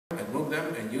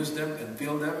them and use them and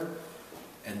fill them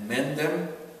and mend them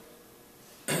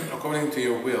according to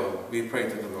your will, we pray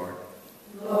to the Lord.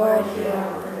 Lord, hear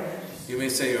our prayers. You may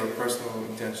say your personal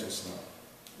intentions now.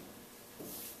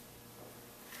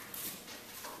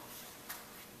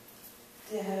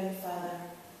 Dear Heavenly Father,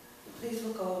 please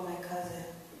look over my cousin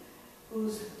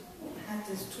who's had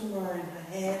this tumor in her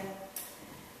head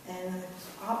and it's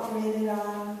operated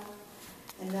on,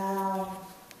 and now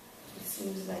it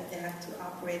seems like they have to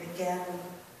operate again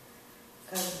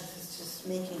because it's just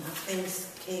making her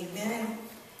face cave in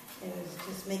and it's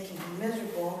just making her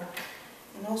miserable.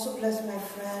 And also bless my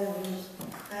friend who's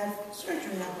had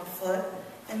surgery on her foot,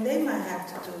 and they might have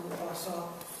to do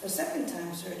also a second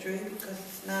time surgery because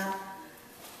it's not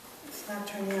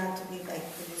turning out to be like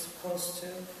it was supposed to.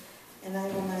 And I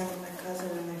know my cousin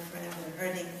and my friend were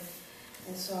hurting.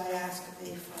 And so I ask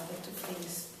thee, Father, to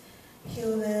please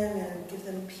heal them and give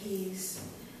them peace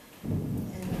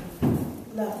and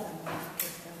love them and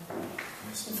forgive them.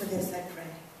 And for this I pray.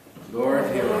 Lord,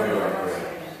 hear our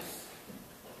prayer.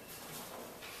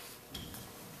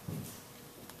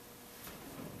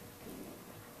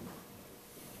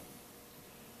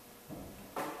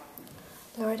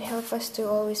 Lord, help us to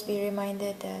always be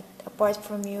reminded that apart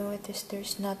from you,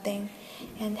 there's nothing,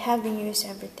 and having you is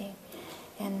everything.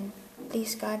 And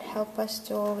please, God, help us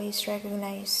to always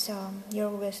recognize your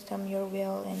wisdom, your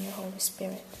will, and your Holy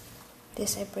Spirit.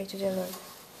 This I pray to the Lord.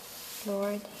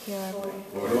 Lord, hear our prayer.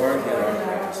 Lord, hear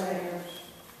our prayers.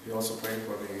 We also pray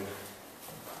for the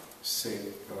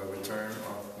safe return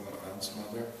of Anne's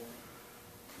mother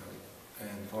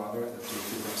and father, that you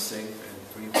keep them safe and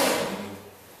free from any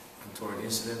untoward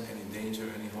incident, any danger,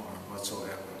 any harm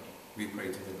whatsoever. We pray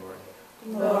to the Lord.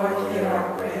 Lord, hear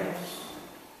our prayers.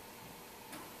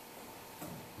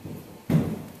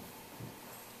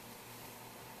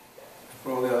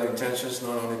 For all the other intentions,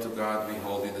 known only to God, we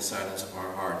hold in the silence of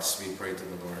our hearts. We pray to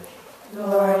the Lord.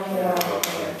 Lord, hear our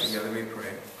prayers. Together we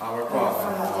pray. Our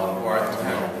Father, who art in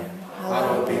heaven,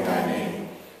 hallowed be thy name.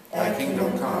 Thy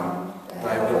kingdom come,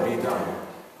 thy will be done,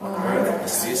 on earth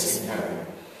as it is in heaven.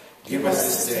 Give us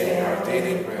this day our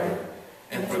daily bread,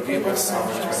 and forgive us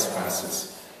our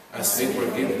trespasses, as we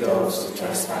forgive those who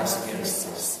trespass against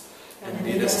us. And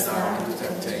lead us not into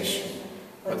temptation,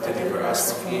 but deliver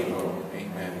us from evil.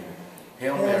 Amen.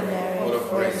 Hail Mary, full of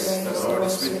grace, the Lord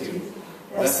is with you.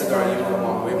 Blessed are you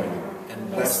among women,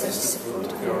 and blessed is the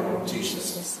fruit of your womb,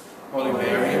 Jesus. Holy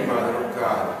Mary, Mother of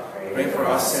God, pray for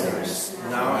us sinners,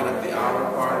 now and at the hour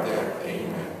of our death.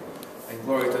 Amen. And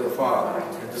glory to the Father,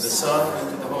 and to the Son, and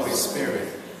to the Holy Spirit,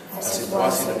 as it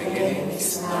was in the beginning,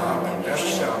 is now, and ever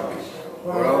shall be,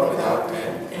 world without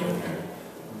end. Amen.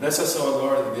 Bless us, O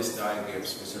Lord, in this thy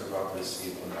gifts, which are about to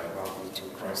receive from thy bounty through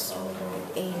Christ our Lord.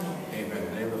 Amen. Amen. In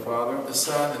the name of the Father, of the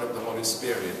Son, and of the Holy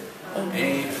Spirit.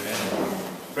 Amen. Amen.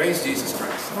 Praise Jesus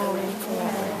Christ. Amen.